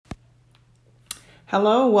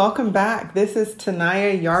Hello, welcome back. This is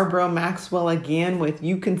Tanaya Yarbrough Maxwell again with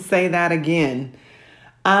You Can Say That Again.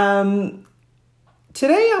 Today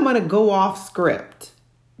I'm going to go off script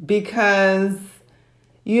because,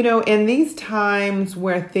 in these times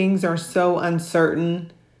where things are so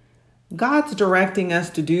uncertain, God's directing us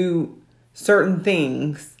to do certain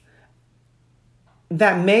things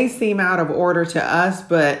that may seem out of order to us,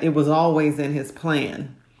 but it was always in His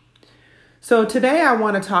plan. So today I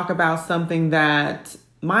want to talk about something that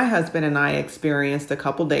my husband and I experienced a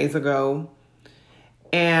couple days ago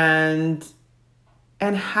and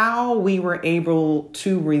how we were able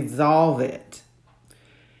to resolve it.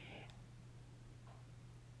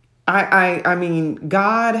 I mean,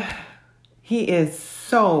 God, He is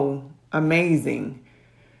so amazing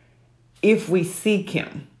if we seek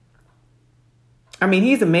Him. I mean,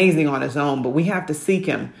 He's amazing on His own, but we have to seek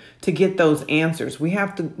Him to get those answers. We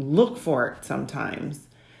have to look for it sometimes.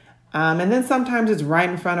 And then sometimes it's right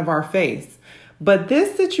in front of our face. But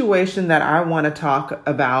this situation that I want to talk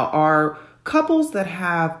about are couples that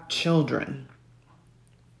have children.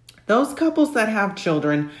 Those couples that have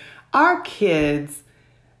children, our kids,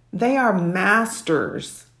 they are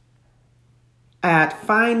masters at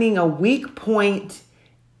finding a weak point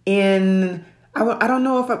in, I don't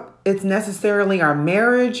know if it's necessarily our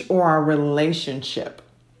marriage or our relationship.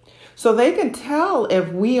 So they can tell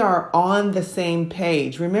if we are on the same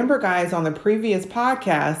page. Remember, guys, on the previous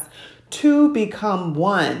podcast, two become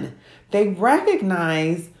one. They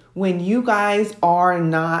recognize when you guys are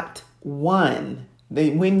not one,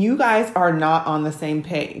 when you guys are not on the same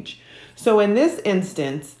page. So in this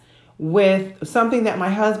instance, with something that my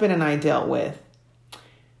husband and I dealt with,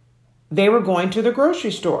 they were going to the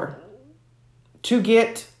grocery store to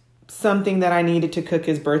get something that I needed to cook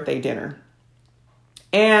his birthday dinner.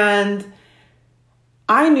 And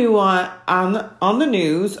I knew on the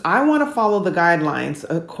news, I want to follow the guidelines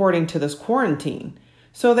according to this quarantine.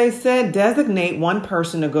 So they said, designate one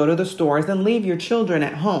person to go to the stores and leave your children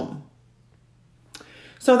at home.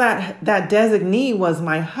 So that designee was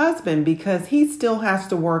my husband because he still has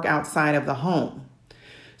to work outside of the home.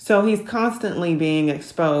 So he's constantly being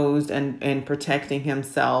exposed and protecting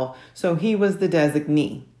himself. So he was the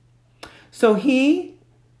designee. So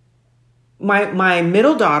my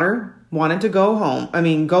middle daughter wanted to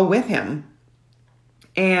go with him.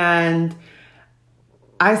 And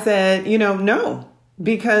I said, no,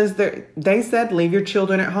 because they said, leave your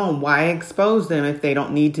children at home. Why expose them if they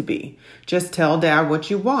don't need to be? Just tell Dad what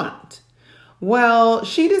you want. Well,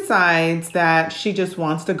 she decides that she just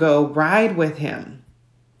wants to go ride with him.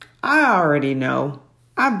 I already know.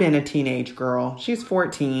 I've been a teenage girl. She's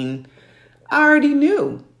 14. I already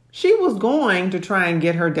knew. She was going to try and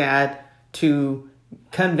get her dad to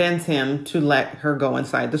convince him to let her go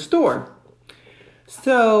inside the store.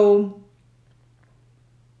 So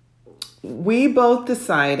we both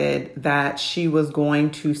decided that she was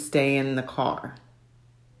going to stay in the car.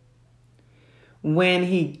 When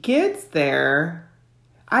he gets there,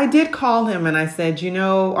 I did call him and I said,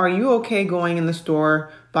 are you okay going in the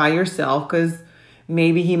store by yourself? Because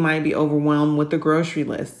maybe he might be overwhelmed with the grocery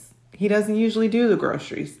list. He doesn't usually do the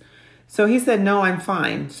groceries. So he said, no, I'm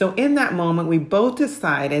fine. So in that moment, we both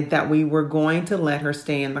decided that we were going to let her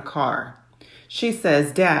stay in the car. She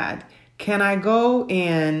says, Dad, can I go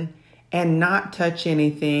in and not touch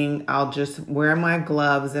anything? I'll just wear my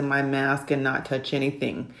gloves and my mask and not touch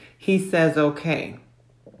anything. He says, okay.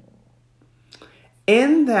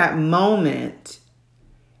 In that moment,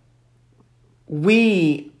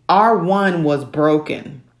 our one was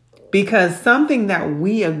broken because something that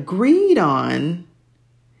we agreed on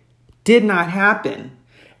did not happen.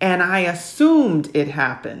 And I assumed it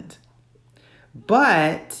happened.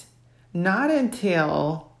 But not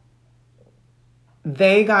until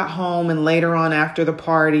they got home and later on after the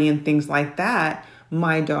party and things like that,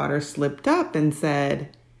 my daughter slipped up and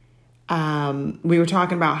said, we were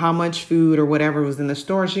talking about how much food or whatever was in the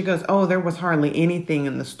store. She goes, oh, there was hardly anything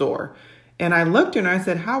in the store. And I looked at her and I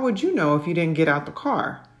said, how would you know if you didn't get out the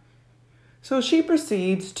car? So she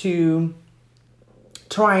proceeds to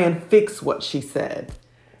try and fix what she said.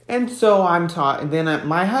 And so I'm taught. And then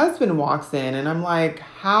my husband walks in and I'm like,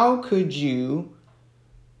 how could you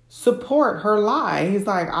support her lie? He's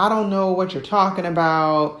like, I don't know what you're talking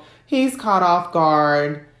about. He's caught off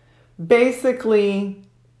guard. Basically,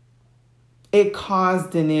 it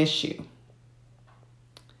caused an issue.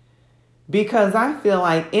 Because I feel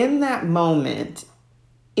like in that moment,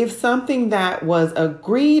 if something that was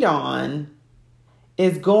agreed on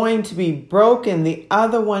is going to be broken, the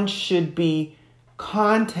other one should be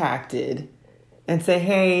contacted and say,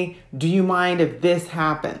 hey, do you mind if this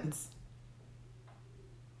happens?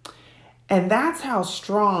 And that's how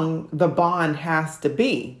strong the bond has to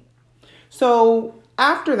be. So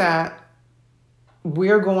after that,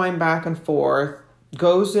 we're going back and forth,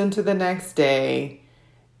 goes into the next day.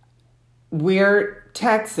 We're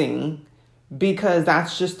texting because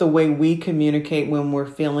that's just the way we communicate when we're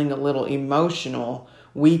feeling a little emotional.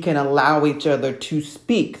 We can allow each other to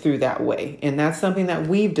speak through that way. And that's something that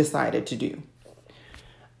we've decided to do.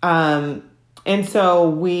 And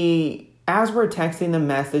so as we're texting the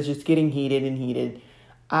message, it's getting heated and heated.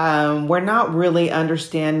 We're not really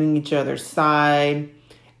understanding each other's side.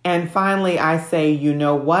 And finally, I say, you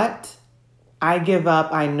know what? I give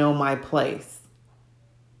up. I know my place.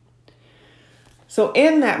 So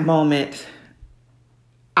in that moment,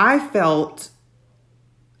 I felt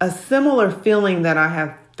a similar feeling that I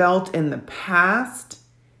have felt in the past,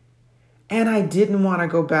 and I didn't want to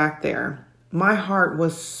go back there. My heart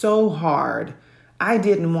was so hard. I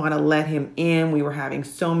didn't want to let him in. We were having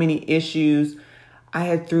so many issues. I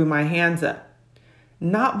had threw my hands up.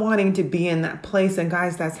 Not wanting to be in that place. And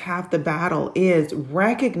guys, that's half the battle, is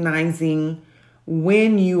recognizing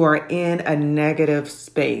when you are in a negative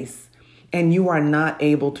space and you are not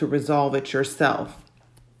able to resolve it yourself.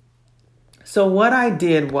 So what I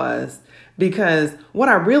did was, because what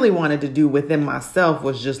I really wanted to do within myself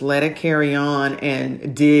was just let it carry on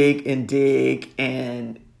and dig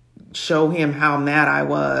and show him how mad I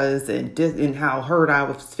was and how hurt I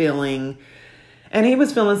was feeling. And he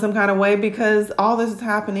was feeling some kind of way because all this is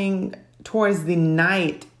happening towards the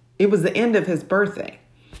night. It was the end of his birthday.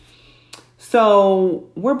 So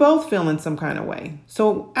we're both feeling some kind of way.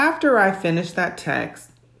 So after I finished that text,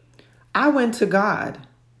 I went to God.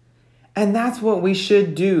 And that's what we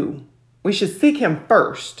should do. We should seek him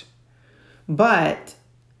first. But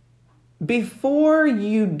before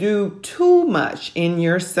you do too much in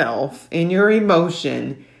yourself, in your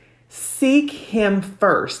emotion, seek him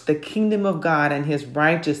first, the kingdom of God and his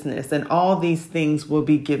righteousness, and all these things will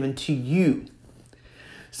be given to you.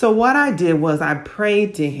 So what I did was I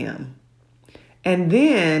prayed to him, and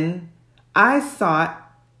then I sought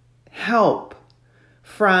help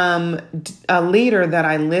from a leader that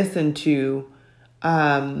I listen to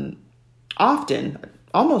often,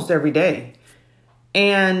 almost every day.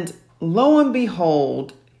 And lo and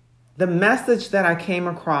behold, the message that I came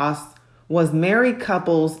across was married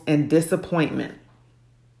couples and disappointment.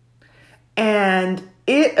 And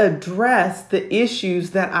it addressed the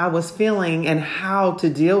issues that I was feeling and how to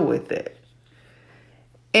deal with it.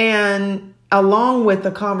 And along with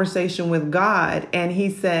the conversation with God, and he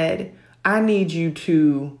said, what I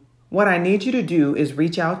need you to do is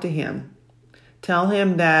reach out to him. Tell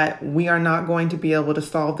him that we are not going to be able to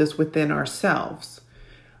solve this within ourselves.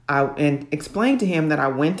 And explain to him that I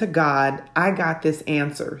went to God. I got this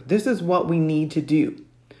answer. This is what we need to do.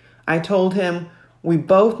 I told him we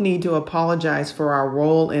both need to apologize for our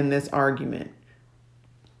role in this argument.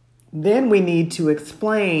 Then we need to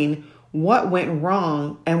explain what went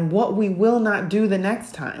wrong and what we will not do the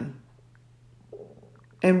next time.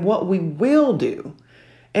 And what we will do.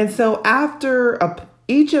 And so after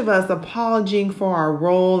each of us apologizing for our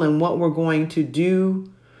role and what we're going to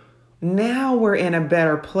do, now we're in a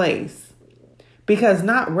better place. Because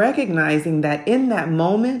not recognizing that in that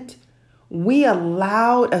moment, we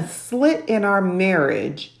allowed a slit in our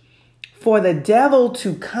marriage for the devil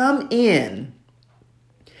to come in.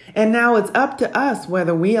 And now it's up to us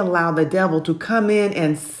whether we allow the devil to come in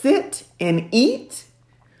and sit and eat,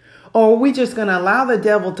 or are we just going to allow the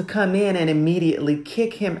devil to come in and immediately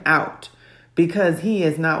kick him out because he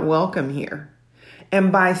is not welcome here. And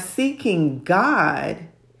by seeking God,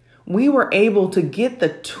 we were able to get the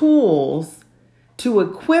tools to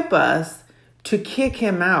equip us to kick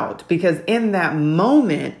him out, because in that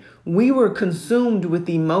moment, we were consumed with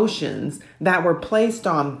emotions that were placed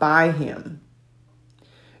on by him.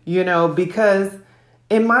 Because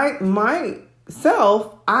in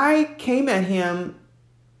myself, I came at him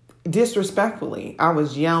disrespectfully. I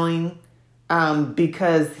was yelling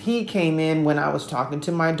because he came in when I was talking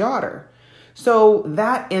to my daughter. So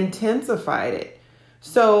that intensified it.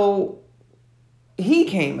 So he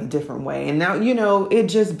came a different way. And now, it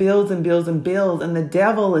just builds and builds and builds. And the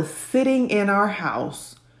devil is sitting in our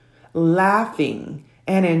house, laughing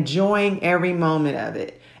and enjoying every moment of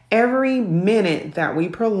it. Every minute that we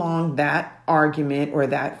prolong that argument or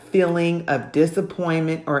that feeling of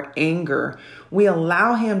disappointment or anger, we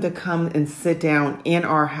allow him to come and sit down in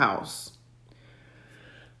our house.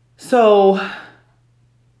 So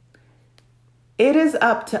it is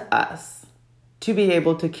up to us to be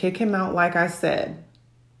able to kick him out, like I said,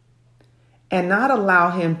 and not allow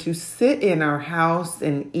him to sit in our house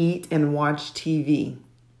and eat and watch TV.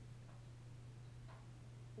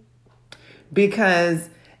 because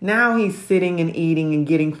now he's sitting and eating and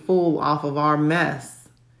getting full off of our mess,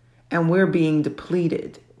 and we're being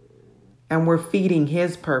depleted, and we're feeding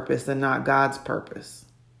his purpose and not God's purpose.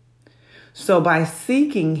 So by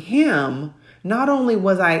seeking him, not only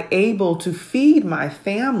was I able to feed my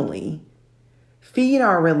family, feed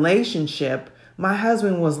our relationship, my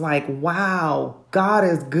husband was like, wow, God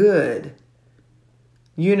is good.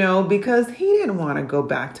 Because he didn't want to go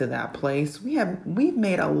back to that place. We've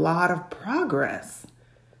made a lot of progress.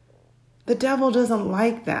 The devil doesn't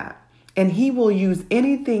like that. And he will use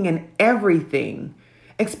anything and everything,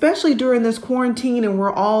 especially during this quarantine and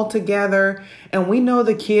we're all together and we know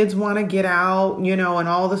the kids want to get out, and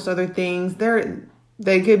all this other things.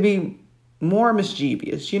 They could be more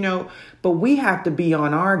mischievous, but we have to be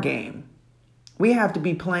on our game. We have to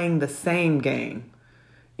be playing the same game.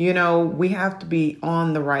 We have to be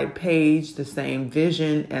on the right page, the same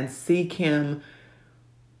vision, and seek him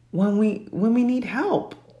when we need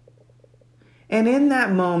help. And in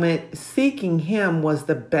that moment, seeking him was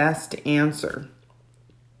the best answer.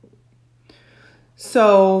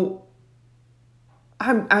 So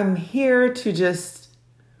I'm here to just,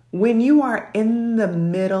 when you are in the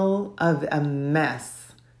middle of a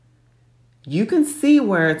mess, you can see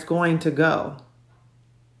where it's going to go.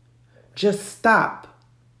 Just stop.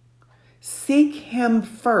 Seek him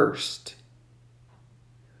first.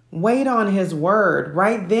 Wait on his word.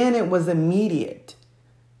 Right then it was immediate.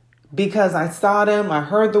 Because I sought him, I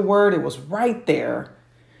heard the word, it was right there.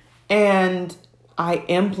 And I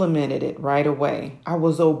implemented it right away. I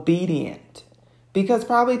was obedient. Because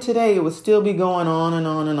probably today it would still be going on and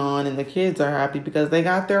on and on. And the kids are happy because they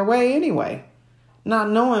got their way anyway.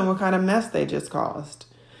 Not knowing what kind of mess they just caused.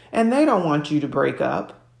 And they don't want you to break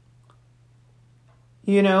up.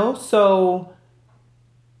 So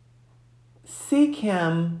seek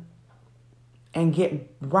him and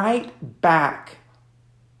get right back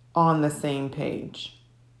on the same page.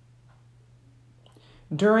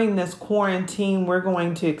 During this quarantine, we're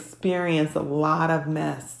going to experience a lot of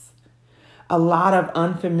mess, a lot of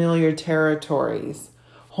unfamiliar territories,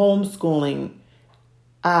 homeschooling,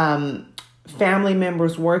 family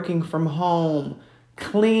members working from home,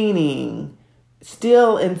 cleaning,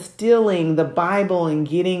 still instilling the Bible and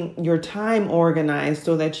getting your time organized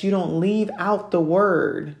so that you don't leave out the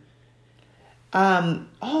word.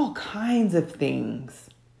 All kinds of things.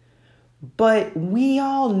 But we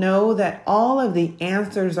all know that all of the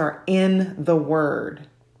answers are in the word.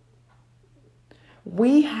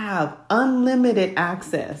 We have unlimited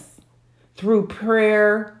access through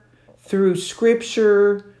prayer, through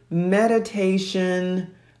scripture,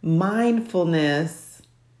 meditation, mindfulness.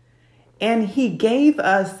 And he gave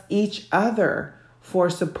us each other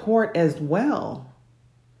for support as well.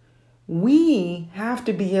 We have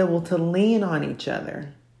to be able to lean on each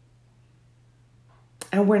other.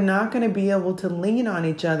 And we're not going to be able to lean on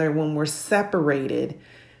each other when we're separated,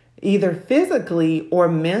 either physically or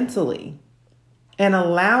mentally, and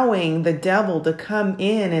allowing the devil to come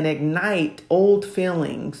in and ignite old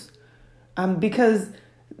feelings. Because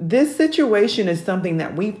this situation is something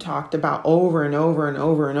that we've talked about over and over and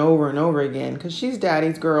over and over and over again, because she's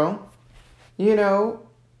daddy's girl.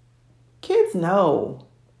 Kids know.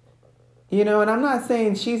 And I'm not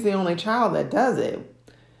saying she's the only child that does it.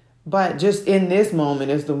 But just in this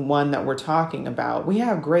moment is the one that we're talking about. We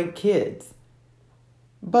have great kids.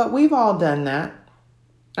 But we've all done that.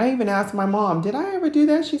 I even asked my mom, did I ever do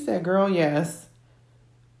that? She said, girl, yes.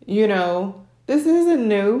 This isn't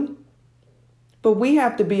new. But we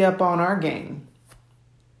have to be up on our game.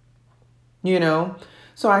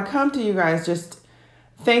 So I come to you guys just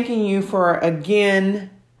thanking you for,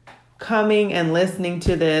 again, coming and listening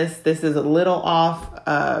to this. This is a little off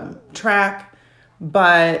track,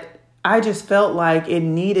 but I just felt like it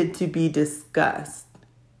needed to be discussed.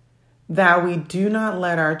 That we do not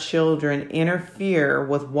let our children interfere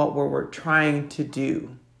with what we're trying to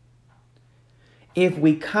do. If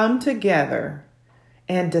we come together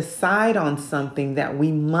and decide on something, that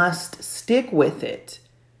we must stick with it.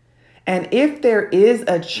 And if there is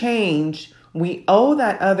a change, we owe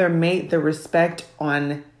that other mate the respect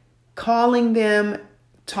on calling them,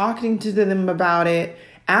 talking to them about it,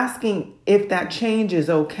 asking if that change is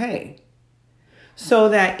okay. So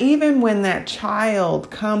that even when that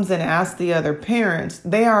child comes and asks the other parents,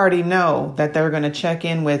 they already know that they're going to check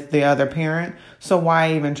in with the other parent. So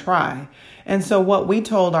why even try? And so what we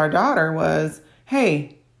told our daughter was,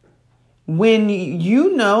 hey, when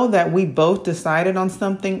you know that we both decided on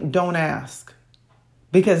something, don't ask.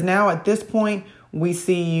 Because now at this point, we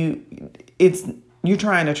see you're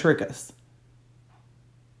trying to trick us.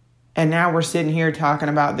 And now we're sitting here talking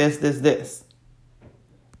about this.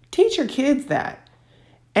 Teach your kids that.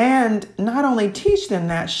 And not only teach them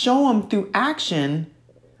that, show them through action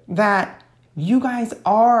that you guys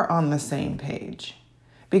are on the same page.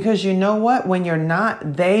 Because you know what? When you're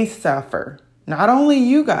not, they suffer. Not only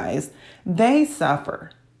you guys, they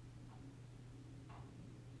suffer.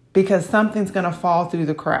 Because something's going to fall through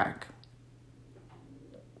the crack.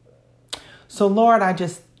 So Lord, I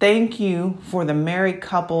just thank you for the married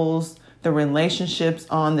couples, the relationships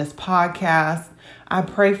on this podcast. I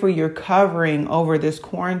pray for your covering over this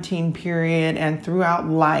quarantine period and throughout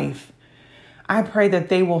life. I pray that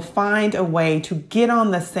they will find a way to get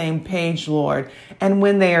on the same page, Lord. And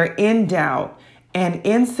when they are in doubt and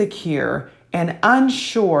insecure and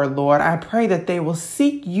unsure, Lord, I pray that they will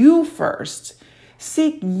seek you first.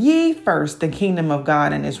 Seek ye first the kingdom of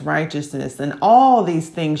God and his righteousness, and all these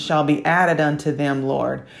things shall be added unto them,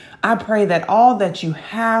 Lord. I pray that all that you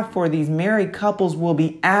have for these married couples will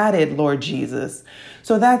be added, Lord Jesus,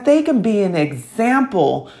 so that they can be an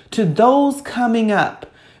example to those coming up.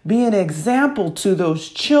 Be an example to those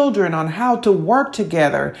children on how to work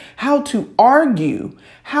together, how to argue,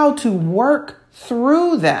 how to work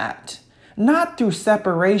through that, not through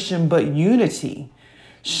separation, but unity.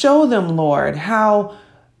 Show them, Lord, how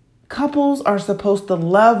couples are supposed to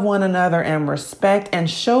love one another and respect, and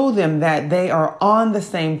show them that they are on the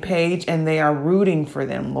same page and they are rooting for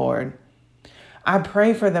them, Lord. I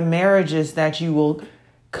pray for the marriages that you will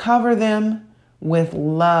cover them with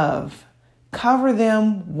love, cover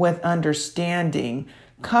them with understanding,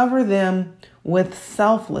 cover them with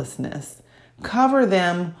selflessness, cover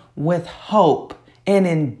them with hope and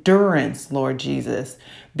endurance, Lord Jesus,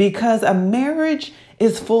 because a marriage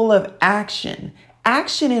is full of action.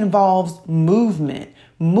 Action involves movement.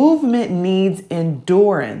 Movement needs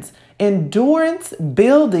endurance. Endurance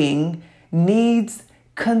building needs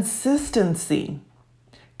consistency.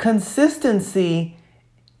 Consistency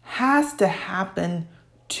has to happen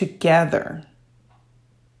together.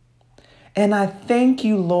 And I thank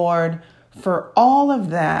you, Lord, for all of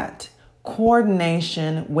that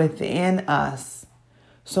coordination within us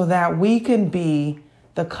so that we can be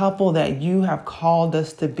the couple that you have called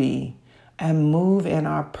us to be and move in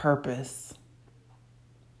our purpose.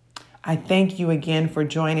 I thank you again for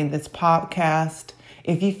joining this podcast.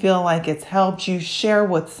 If you feel like it's helped you, share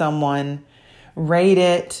with someone, rate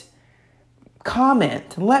it,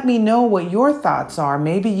 comment. Let me know what your thoughts are.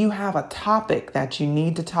 Maybe you have a topic that you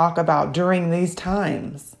need to talk about during these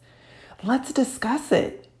times. Let's discuss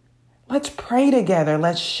it. Let's pray together.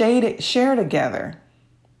 Let's share together.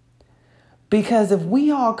 Because if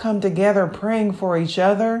we all come together praying for each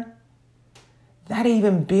other, that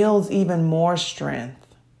even builds even more strength.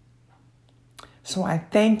 So I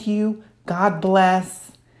thank you. God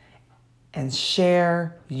bless. And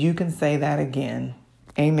share. You can say that again.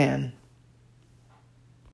 Amen.